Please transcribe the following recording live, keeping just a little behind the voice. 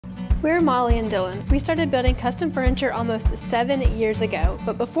We're Molly and Dylan. We started building custom furniture almost 7 years ago,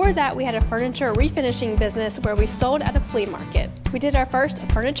 but before that we had a furniture refinishing business where we sold at a flea market. We did our first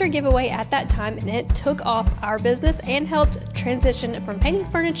furniture giveaway at that time and it took off our business and helped transition from painting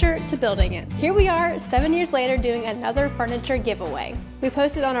furniture to building it. Here we are 7 years later doing another furniture giveaway. We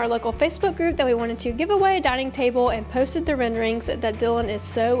posted on our local Facebook group that we wanted to give away a dining table and posted the renderings that Dylan is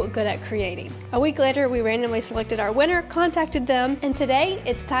so good at creating. A week later we randomly selected our winner, contacted them, and today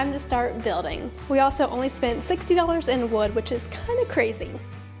it's time to start building. We also only spent $60 in wood, which is kind of crazy.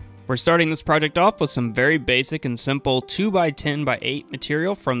 We're starting this project off with some very basic and simple 2x10x8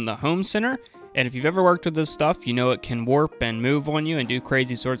 material from the home center. And if you've ever worked with this stuff, you know it can warp and move on you and do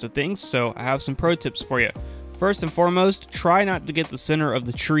crazy sorts of things, so I have some pro tips for you. First and foremost, try not to get the center of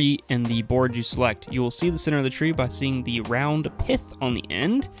the tree in the board you select. You will see the center of the tree by seeing the round pith on the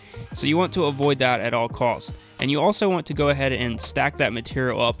end, so you want to avoid that at all costs. And you also want to go ahead and stack that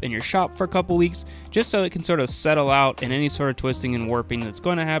material up in your shop for a couple weeks, just so it can sort of settle out, and any sort of twisting and warping that's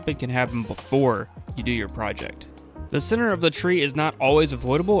going to happen can happen before you do your project. The center of the tree is not always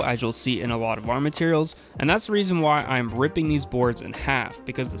avoidable, as you'll see in a lot of our materials, and that's the reason why I'm ripping these boards in half,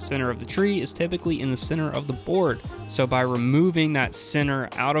 because the center of the tree is typically in the center of the board. So by removing that center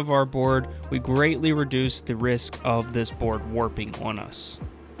out of our board, we greatly reduce the risk of this board warping on us.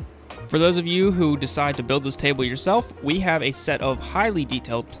 For those of you who decide to build this table yourself, we have a set of highly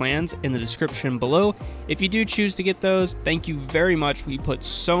detailed plans in the description below. If you do choose to get those, thank you very much. We put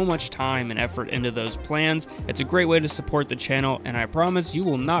so much time and effort into those plans. It's a great way to support the channel, and I promise you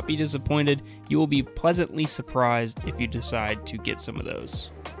will not be disappointed. You will be pleasantly surprised if you decide to get some of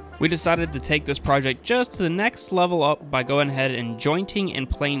those. We decided to take this project just to the next level up by going ahead and jointing and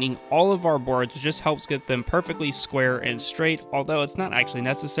planing all of our boards, which just helps get them perfectly square and straight, although it's not actually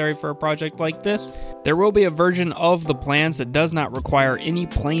necessary for a project like this. There will be a version of the plans that does not require any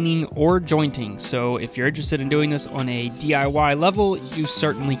planing or jointing, so if you're interested in doing this on a DIY level, you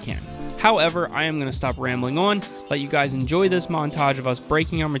certainly can. However, I am going to stop rambling on, let you guys enjoy this montage of us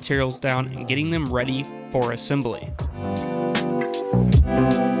breaking our materials down and getting them ready for assembly.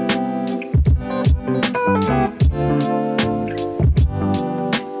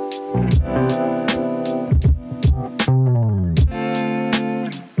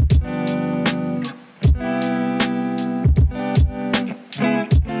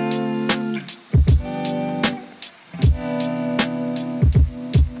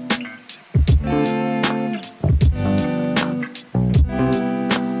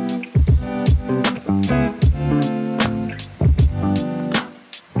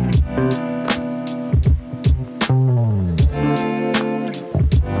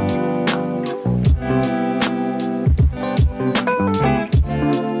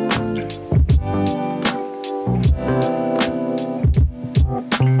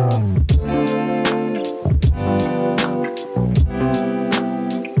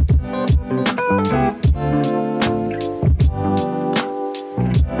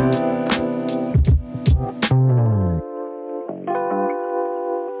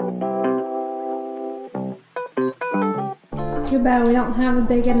 Too bad we don't have a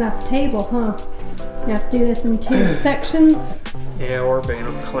big enough table, huh? You have to do this in 2 sections. Yeah, or band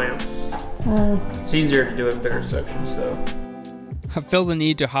with clamps. It's easier to do in bigger sections though. I feel the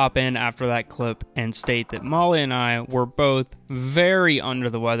need to hop in after that clip and state that Molly and I were both very under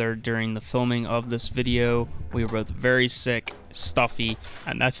the weather during the filming of this video. We were both very sick, stuffy,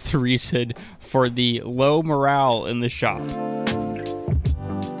 and that's the reason for the low morale in the shop.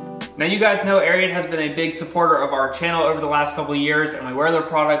 Now you guys know Ariat has been a big supporter of our channel over the last couple of years, and we wear their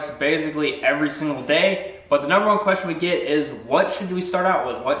products basically every single day. But the number one question we get is, what should we start out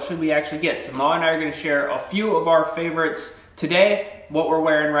with? What should we actually get? So Molly and I are going to share a few of our favorites today, what we're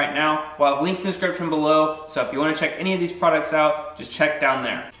wearing right now. We'll have links in the description below, so if you want to check any of these products out, just check down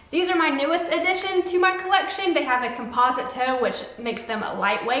there. These are my newest addition to my collection. They have a composite toe, which makes them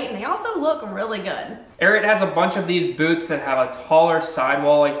lightweight, and they also look really good. Ariat has a bunch of these boots that have a taller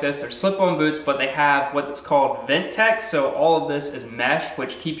sidewall like this. They're slip-on boots, but they have what's called vent tech, so all of this is mesh,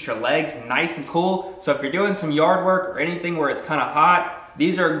 which keeps your legs nice and cool. So if you're doing some yard work or anything where it's kind of hot,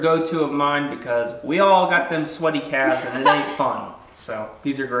 these are a go-to of mine because we all got them sweaty calves and it ain't fun. So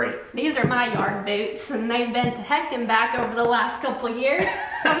these are great. These are my yard boots, and they've been to heck and back over the last couple of years.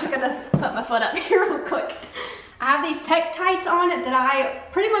 I'm just gonna put my foot up here real quick. I have these tech tights on it that I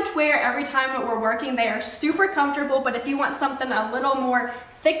pretty much wear every time that we're working. They are super comfortable, but if you want something a little more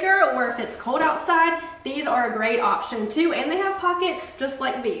thicker or if it's cold outside, these are a great option too, and they have pockets just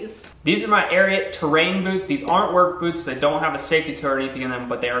like these. These are my Ariat terrain boots. These aren't work boots. They don't have a safety toe or anything in them,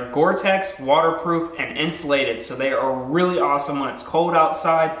 but they are Gore-Tex, waterproof, and insulated. So they are really awesome when it's cold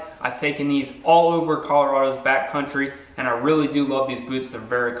outside. I've taken these all over Colorado's backcountry, and I really do love these boots. They're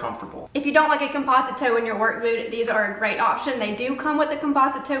very comfortable. If you don't like a composite toe in your work boot, these are a great option. They do come with a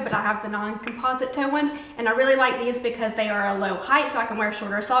composite toe, but I have the non-composite toe ones, and I really like these because they are a low height, so I can wear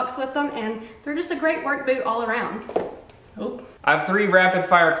shorter socks with them, and they're just a great work boot all around. Oh. I have 3 rapid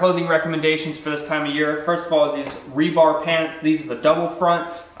fire clothing recommendations for this time of year. First of all is these rebar pants. These are the double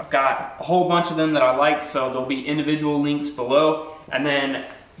fronts. I've got a whole bunch of them that I like, so there'll be individual links below. And then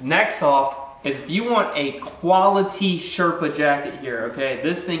next off, if you want a quality Sherpa jacket here, okay,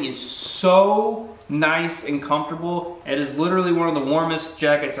 this thing is so nice and comfortable. It is literally one of the warmest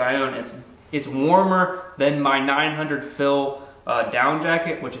jackets I own. It's warmer than my 900 fill down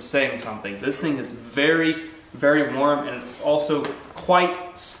jacket, which is saying something. This thing is very, very warm, and it's also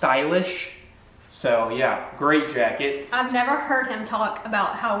quite stylish. So yeah, great jacket. I've never heard him talk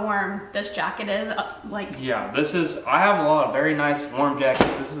about how warm this jacket is. Yeah, I have a lot of very nice warm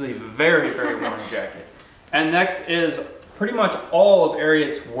jackets. This is a very, very warm jacket. And next is pretty much all of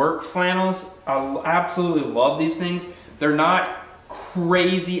Ariat's work flannels. I absolutely love these things. They're not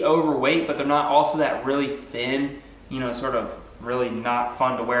crazy overweight, but they're not also that really thin, you know, sort of really not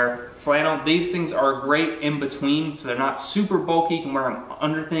fun to wear flannel. These things are great in between, so they're not super bulky. You can wear them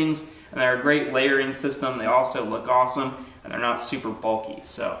under things, and they're a great layering system. They also look awesome, and they're not super bulky.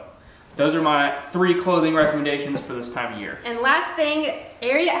 So those are my 3 clothing recommendations for this time of year. And last thing,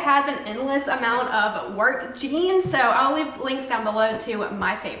 Ariat has an endless amount of work jeans, so I'll leave links down below to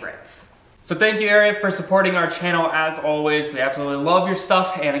my favorites. So thank you, Ariat, for supporting our channel as always. We absolutely love your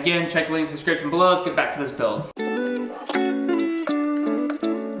stuff, and again, check the links in the description below. Let's get back to this build.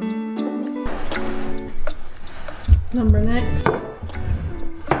 Number next.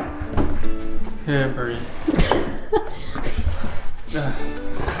 Yeah, birdie.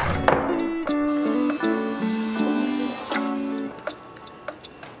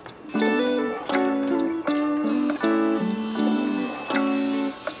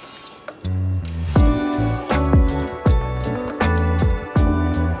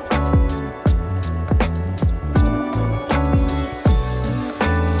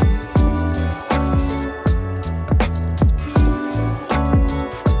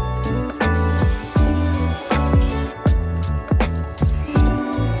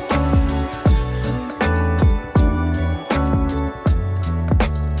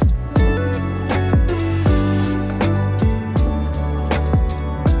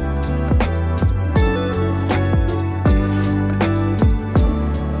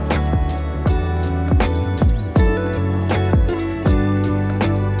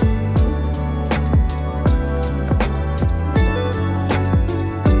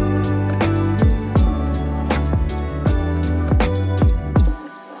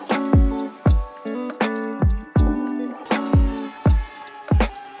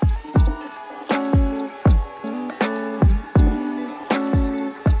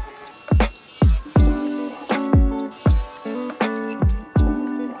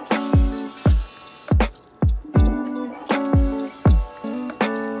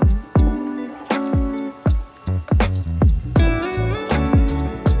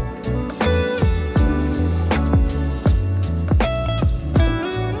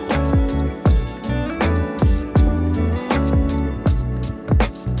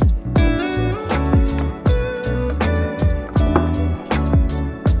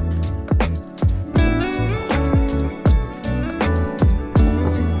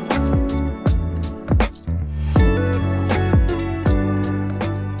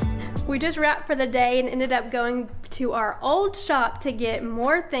 Just wrapped for the day and ended up going to our old shop to get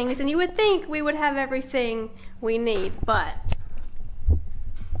more things, and you would think we would have everything we need, but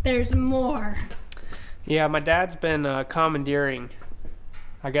there's more. Yeah, my dad's been commandeering,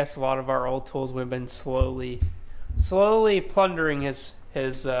 I guess, a lot of our old tools. We've been slowly plundering his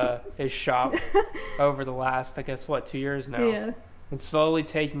shop over the last, I guess, what, 2 years now? Yeah. And slowly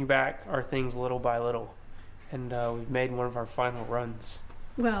taking back our things little by little, and we've made one of our final runs.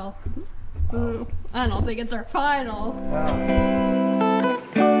 Well, I don't think it's our final.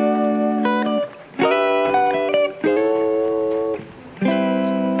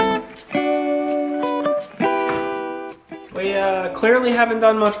 We clearly haven't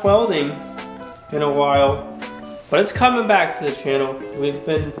done much welding in a while, but it's coming back to the channel. We've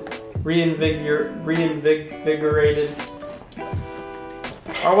been reinvigorated.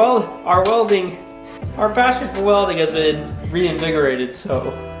 Our passion for welding has been reinvigorated,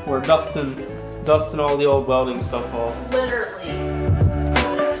 so we're dusting all the old welding stuff off. Literally.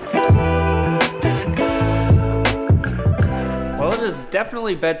 Well, it is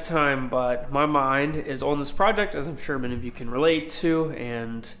definitely bedtime, but my mind is on this project, as I'm sure many of you can relate to,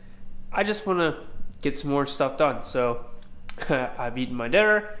 and I just want to get some more stuff done. So I've eaten my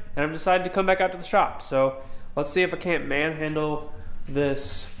dinner, and I've decided to come back out to the shop. So let's see if I can't manhandle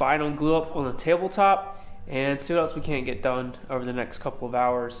this final glue up on the tabletop and see what else we can't get done over the next couple of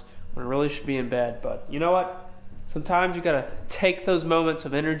hours when I really should be in bed. But you know what? Sometimes you gotta take those moments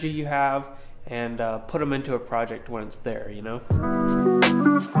of energy you have and put them into a project when it's there, you know?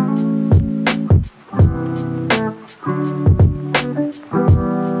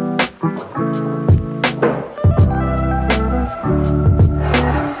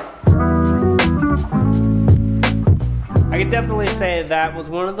 I can definitely say that was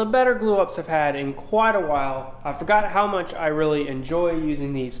one of the better glue ups I've had in quite a while. I forgot how much I really enjoy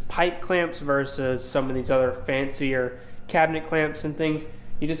using these pipe clamps versus some of these other fancier cabinet clamps and things.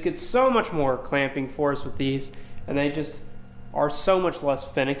 You just get so much more clamping force with these, and they just are so much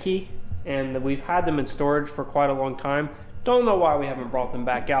less finicky, and we've had them in storage for quite a long time. Don't know why we haven't brought them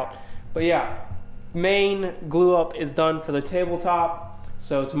back out. But yeah, main glue up is done for the tabletop,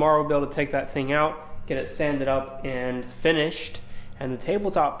 so tomorrow we'll be able to take that thing out, get it sanded up and finished, and the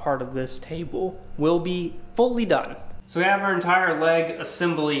tabletop part of this table will be fully done. So we have our entire leg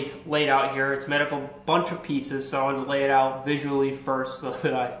assembly laid out here. It's made of a bunch of pieces, so I want to lay it out visually first so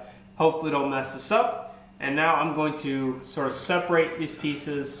that I hopefully don't mess this up. And now I'm going to sort of separate these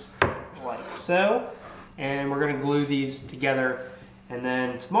pieces like so, and we're going to glue these together, and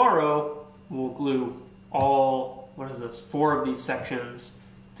then tomorrow we'll glue all, 4 of these sections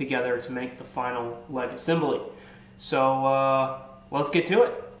together to make the final leg assembly. So let's get to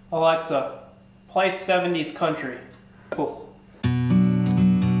it. Alexa, play 70s country. Cool.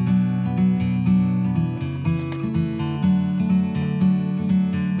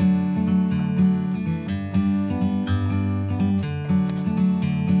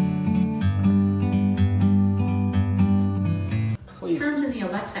 Please. Turns in the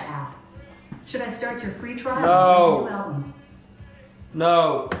Alexa app. Should I start your free trial? No.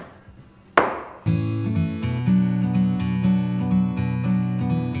 No.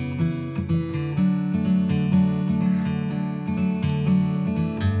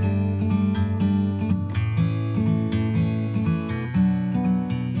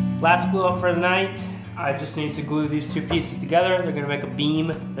 Last glue up for the night. I just need to glue these 2 pieces together. They're gonna make a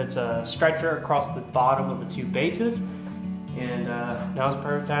beam that's a stretcher across the bottom of the 2 bases. And now's the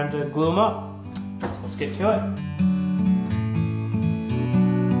perfect time to glue them up. Let's get to it.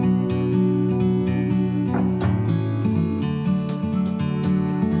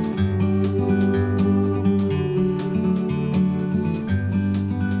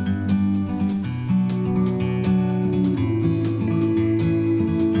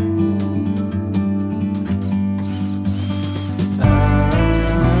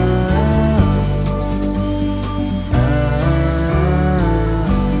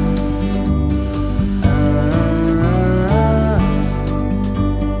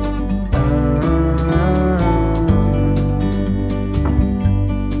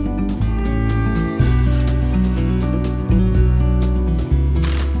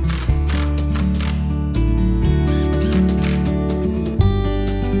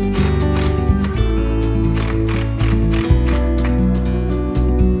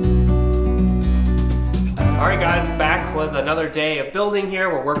 With another day of building here.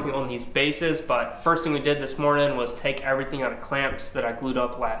 We're working on these bases, but first thing we did this morning was take everything out of clamps that I glued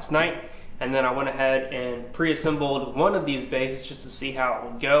up last night, and then I went ahead and pre-assembled one of these bases just to see how it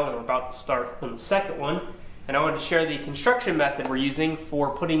would go, and we're about to start on the second one. And I wanted to share the construction method we're using for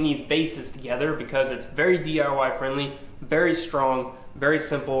putting these bases together because it's very DIY friendly, very strong, very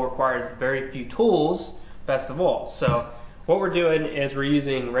simple, requires very few tools, best of all. So what we're doing is we're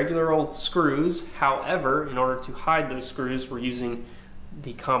using regular old screws. However, in order to hide those screws, we're using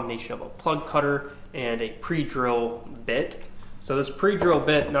the combination of a plug cutter and a pre-drill bit. So this pre-drill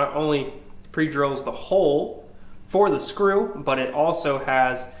bit not only pre-drills the hole for the screw, but it also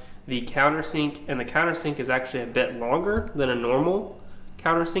has the countersink, and the countersink is actually a bit longer than a normal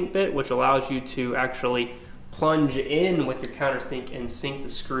countersink bit, which allows you to actually plunge in with your countersink and sink the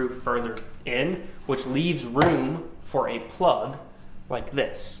screw further in, which leaves room for a plug like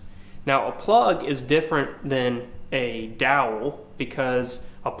this. Now a plug is different than a dowel because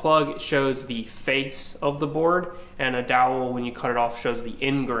a plug shows the face of the board, and a dowel, when you cut it off, shows the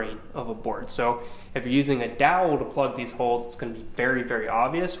end grain of a board. So if you're using a dowel to plug these holes, it's going to be very, very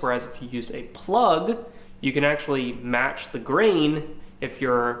obvious, whereas if you use a plug, you can actually match the grain if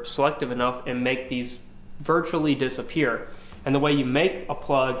you're selective enough and make these virtually disappear. And the way you make a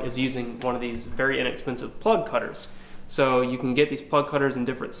plug is using one of these very inexpensive plug cutters. So you can get these plug cutters in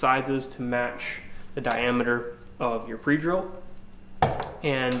different sizes to match the diameter of your pre-drill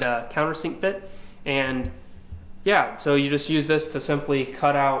and countersink bit. And yeah, so you just use this to simply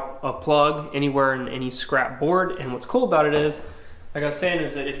cut out a plug anywhere in any scrap board. And what's cool about it is, like I was saying,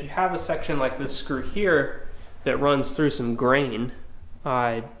 is that if you have a section like this screw here that runs through some grain,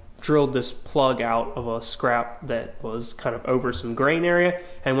 I drilled this plug out of a scrap that was kind of over some grain area.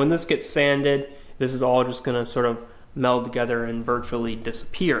 And when this gets sanded, this is all just gonna sort of meld together and virtually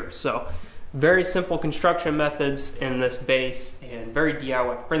disappear. So very simple construction methods in this base and very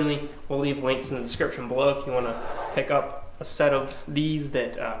DIY friendly. We'll leave links in the description below if you want to pick up a set of these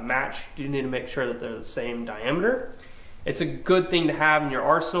that match. You need to make sure that they're the same diameter. It's a good thing to have in your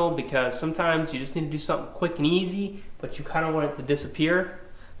arsenal because sometimes you just need to do something quick and easy, but you kind of want it to disappear.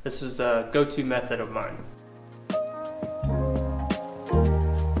 This is a go-to method of mine.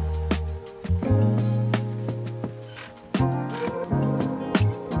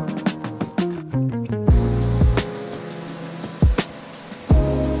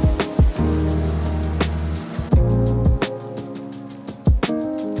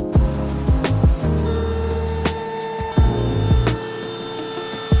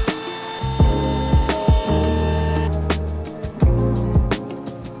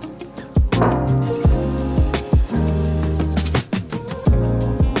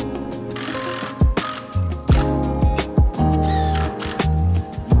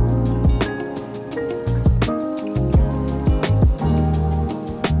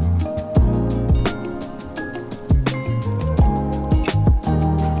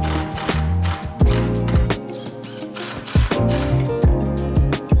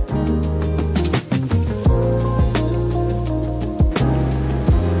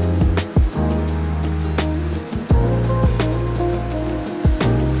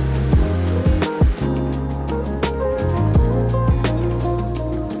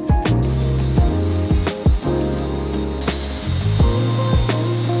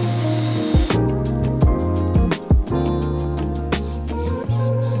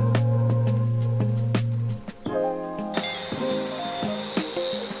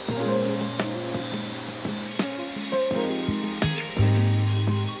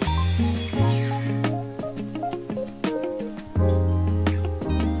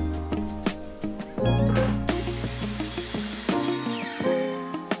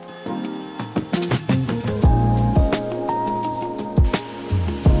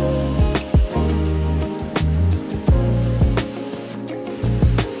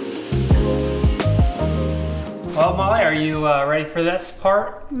 Well, Molly, are you ready for this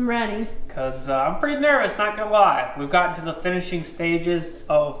part? I'm ready. Because I'm pretty nervous, not gonna lie. We've gotten to the finishing stages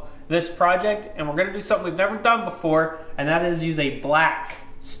of this project, and we're gonna do something we've never done before, and that is use a black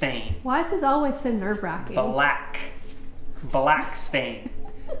stain. Why is this always so nerve-wracking? Black stain.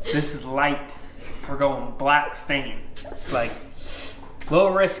 This is light. We're going black stain. Like, a little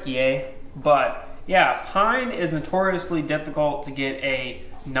risky, eh? But yeah, pine is notoriously difficult to get a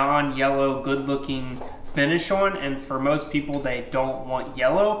non-yellow, good-looking finish on, and for most people they don't want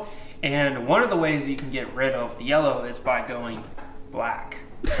yellow, and one of the ways you can get rid of the yellow is by going black.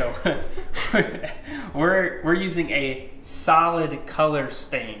 So we're using a solid color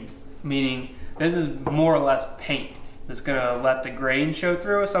stain, meaning this is more or less paint that's gonna let the grain show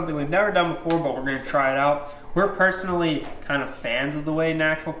through. It's something we've never done before, but we're gonna try it out. We're personally kind of fans of the way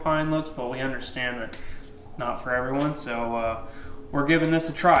natural pine looks, but we understand that not for everyone, so we're giving this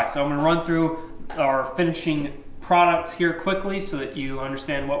a try. So I'm gonna run through our finishing products here quickly so that you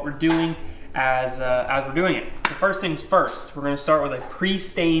understand what we're doing as we're doing it. So first things first, we're going to start with a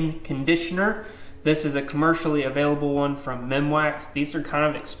pre-stain conditioner. This is a commercially available one from Mimwax. These are kind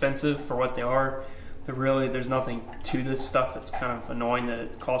of expensive for what they are. There's nothing to this stuff. It's kind of annoying that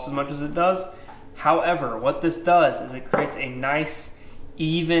it costs as much as it does. However, what this does is it creates a nice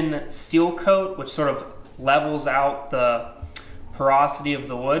even steel coat which sort of levels out the porosity of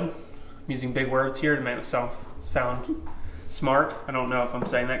the wood. I'm using big words here to make it sound smart. I don't know if I'm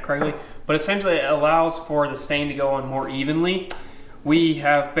saying that correctly, but essentially it allows for the stain to go on more evenly. We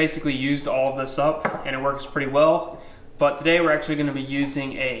have basically used all of this up and it works pretty well, but today we're actually going to be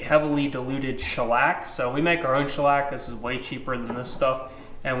using a heavily diluted shellac. So we make our own shellac. This is way cheaper than this stuff,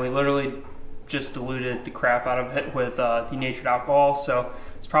 and we literally just diluted the crap out of it with denatured alcohol. So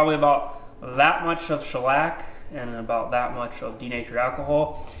it's probably about that much of shellac and about that much of denatured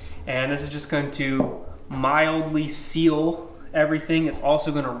alcohol. And this is just going to mildly seal everything. It's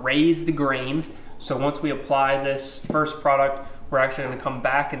also going to raise the grain. So once we apply this first product, we're actually going to come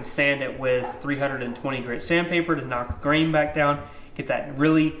back and sand it with 320 grit sandpaper to knock the grain back down, get that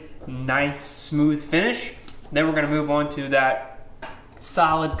really nice smooth finish. Then we're going to move on to that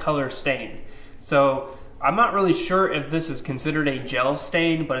solid color stain. So I'm not really sure if this is considered a gel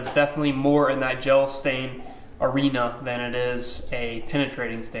stain, but it's definitely more in that gel stain arena than it is a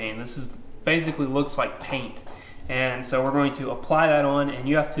penetrating stain. This is basically looks like paint. And so we're going to apply that on, and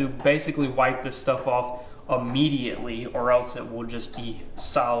you have to basically wipe this stuff off immediately or else it will just be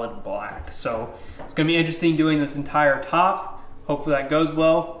solid black. So it's going to be interesting doing this entire top. Hopefully that goes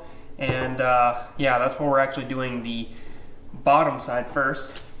well. And yeah, that's why we're actually doing the bottom side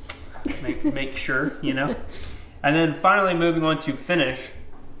first. Make sure, you know. And then finally moving on to finish.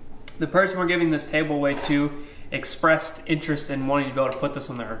 The person we're giving this table away to expressed interest in wanting to be able to put this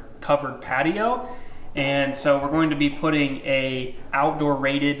on their covered patio. And so we're going to be putting a outdoor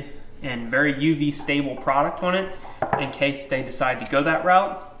rated and very UV stable product on it in case they decide to go that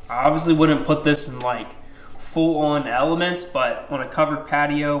route. I obviously wouldn't put this in like full on elements, but on a covered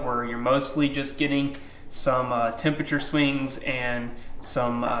patio where you're mostly just getting some temperature swings and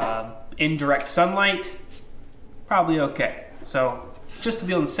some indirect sunlight, probably okay. So just to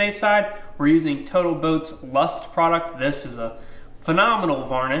be on the safe side, we're using Total Boat's Lust product. This is a phenomenal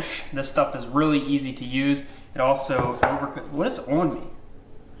varnish. This stuff is really easy to use. It also what is on me?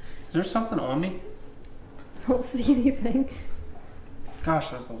 Is there something on me? I don't see anything. Gosh,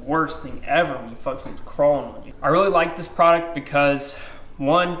 that's the worst thing ever when you fuck something's crawling on you. I really like this product because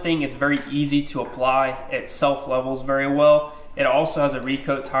one thing, it's very easy to apply. It self-levels very well. It also has a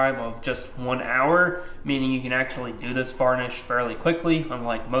recoat time of just 1 hour, meaning you can actually do this varnish fairly quickly,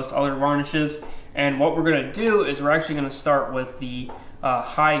 unlike most other varnishes. And what we're gonna do is we're actually gonna start with the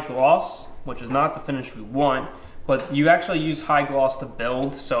high gloss, which is not the finish we want, but you actually use high gloss to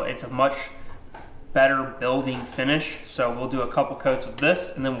build, so it's a much better building finish. So we'll do a couple coats of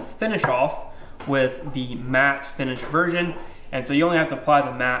this, and then we'll finish off with the matte finish version. And so you only have to apply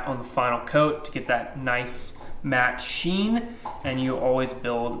the matte on the final coat to get that nice matte sheen, and you always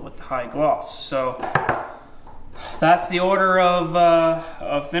build with the high gloss. So that's the order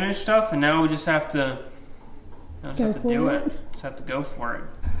of finished stuff, and now we just have to do it. Just have to go for it.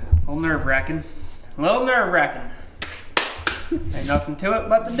 A little nerve-wracking. A little nerve-wracking. Ain't nothing to it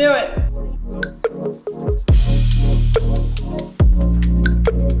but to do it.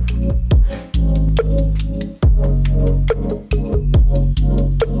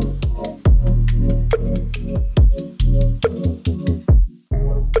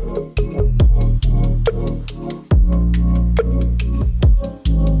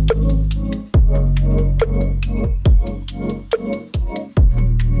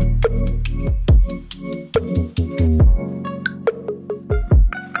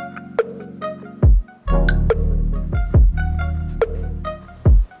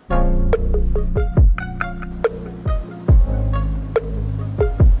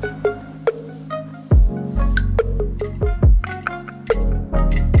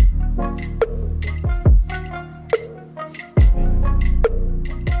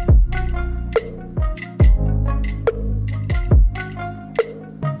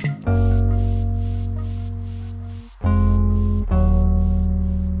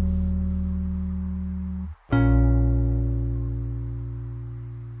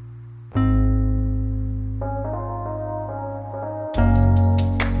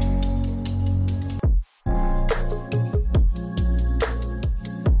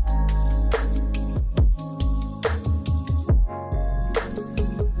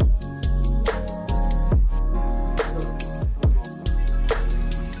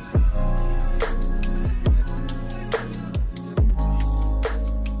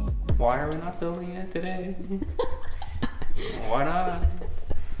 Why are we not building it today? Why not?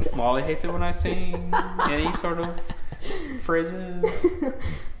 Molly hates it when I sing any sort of phrases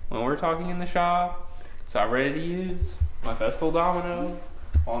when we're talking in the shop. So I'm ready to use my Festal Domino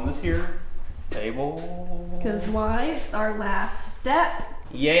on this here table. Because why? It's our last step.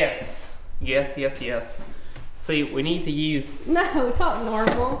 Yes. Yes, yes, yes. See, we need to use... No, talk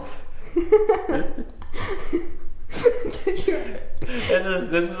normal.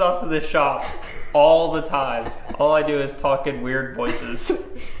 This is also the shop all the time. All I do is talk in weird voices.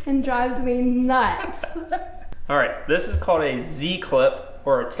 And drives me nuts. Alright, this is called a Z-clip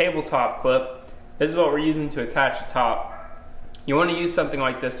or a tabletop clip. This is what we're using to attach the top. You want to use something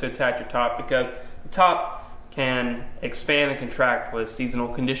like this to attach your top because the top can expand and contract with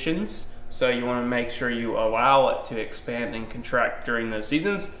seasonal conditions. So you want to make sure you allow it to expand and contract during those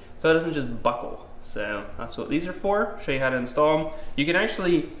seasons so it doesn't just buckle. So that's what these are for. Show you how to install them. You can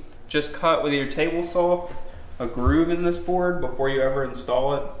actually just cut with your table saw a groove in this board before you ever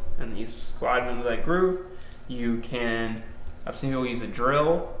install it, and you slide into that groove. You can, I've seen people use a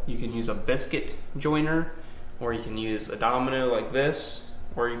drill, you can use a biscuit joiner, or you can use a domino like this,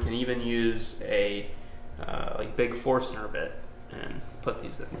 or you can even use a like big Forstner bit and put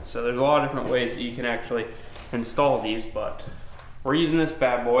these in. So there's a lot of different ways that you can actually install these, but we're using this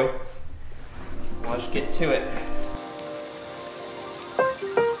bad boy. Let's get to it.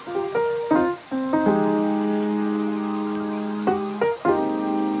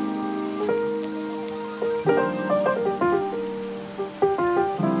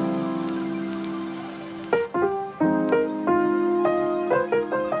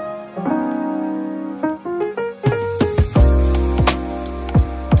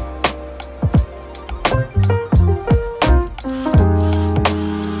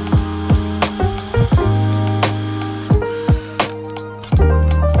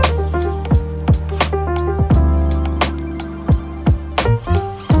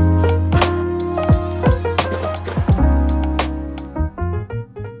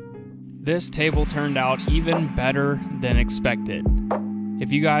 This table turned out even better than expected.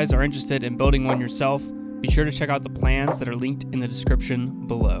 If you guys are interested in building one yourself, be sure to check out the plans that are linked in the description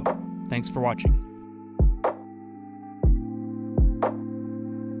below. Thanks for watching.